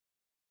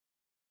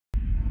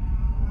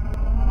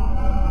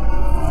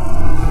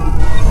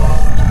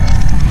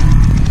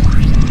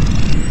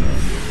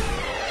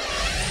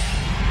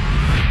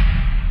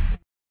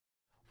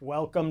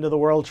Welcome to the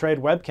World Trade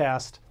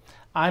Webcast.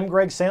 I'm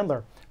Greg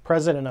Sandler,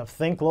 president of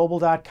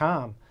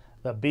thinkglobal.com,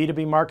 the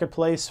B2B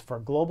marketplace for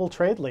global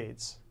trade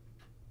leads.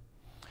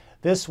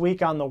 This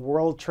week on the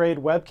World Trade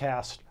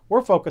Webcast,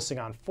 we're focusing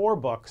on 4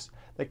 books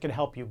that can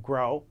help you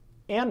grow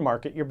and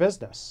market your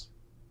business.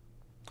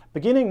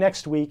 Beginning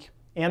next week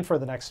and for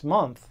the next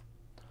month,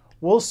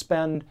 we'll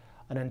spend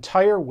an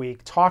entire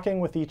week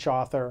talking with each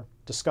author,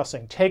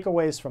 discussing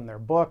takeaways from their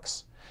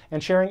books,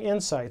 and sharing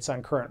insights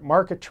on current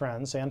market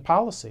trends and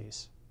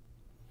policies.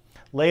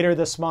 Later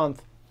this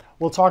month,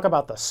 we'll talk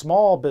about the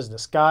Small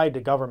Business Guide to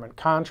Government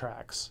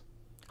Contracts,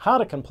 How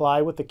to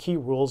Comply with the Key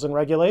Rules and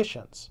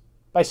Regulations,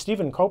 by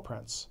Stephen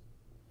Koprince.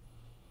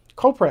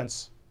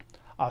 Koprince,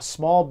 a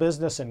small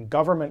business and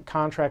government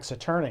contracts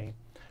attorney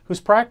whose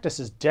practice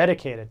is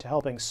dedicated to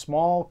helping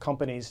small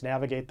companies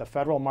navigate the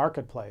federal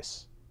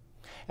marketplace,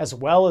 as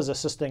well as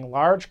assisting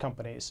large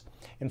companies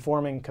in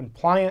forming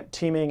compliant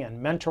teaming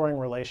and mentoring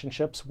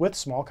relationships with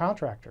small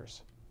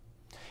contractors.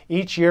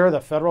 Each year,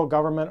 the federal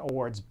government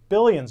awards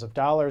billions of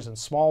dollars in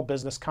small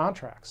business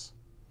contracts.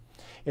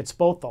 It's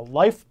both the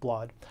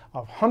lifeblood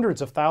of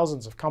hundreds of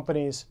thousands of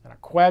companies and a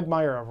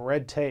quagmire of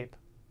red tape.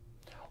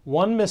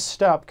 One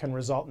misstep can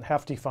result in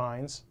hefty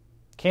fines,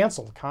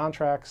 canceled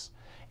contracts,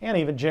 and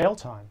even jail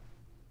time.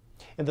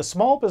 In the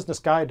Small Business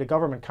Guide to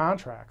Government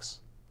Contracts,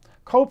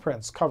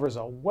 Koprince covers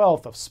a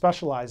wealth of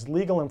specialized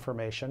legal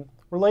information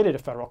related to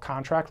federal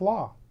contract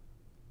law.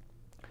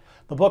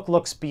 The book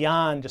looks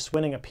beyond just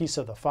winning a piece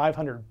of the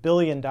 $500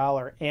 billion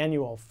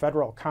annual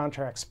federal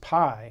contracts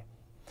pie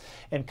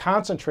and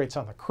concentrates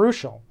on the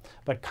crucial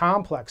but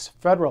complex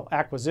federal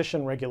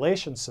acquisition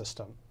regulation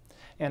system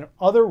and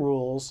other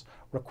rules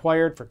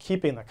required for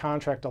keeping the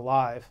contract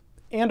alive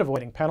and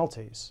avoiding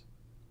penalties.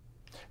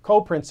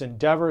 Koprince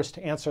endeavors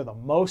to answer the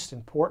most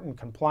important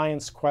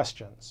compliance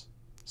questions,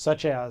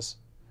 such as,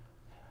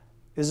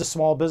 is a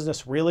small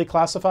business really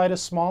classified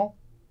as small?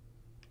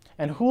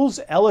 And who's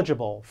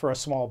eligible for a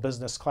small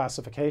business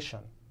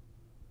classification?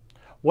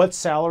 What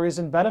salaries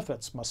and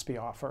benefits must be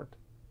offered?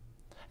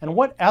 And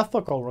what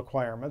ethical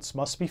requirements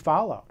must be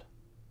followed?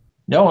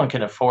 No one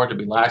can afford to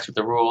be lax with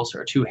the rules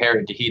or too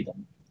harried to heed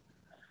them.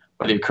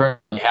 Whether you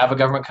currently have a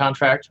government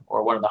contract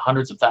or one of the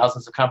hundreds of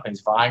thousands of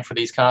companies vying for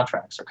these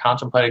contracts or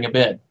contemplating a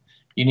bid,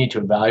 you need to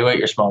evaluate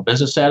your small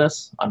business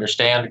status,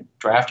 understand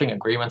drafting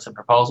agreements and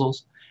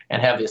proposals,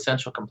 and have the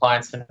essential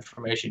compliance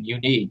information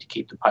you need to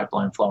keep the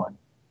pipeline flowing.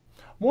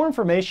 More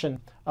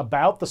information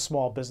about the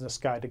Small Business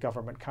Guide to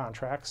Government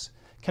Contracts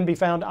can be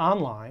found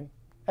online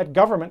at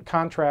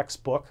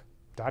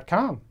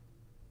governmentcontractsbook.com.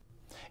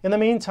 In the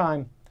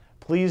meantime,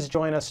 please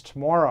join us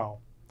tomorrow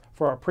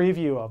for a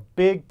preview of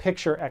Big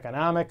Picture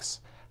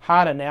Economics,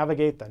 How to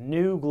Navigate the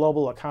New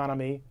Global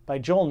Economy by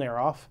Joel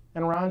Neroff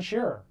and Ron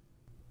Shearer.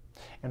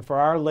 And for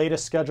our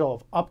latest schedule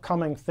of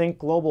upcoming Think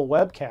Global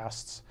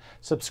webcasts,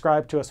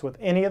 subscribe to us with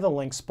any of the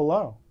links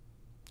below.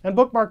 And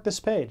bookmark this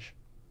page.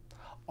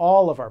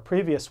 All of our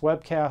previous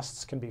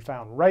webcasts can be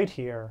found right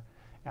here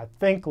at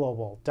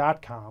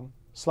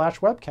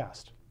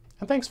thinkglobal.com/webcast.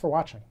 And thanks for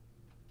watching.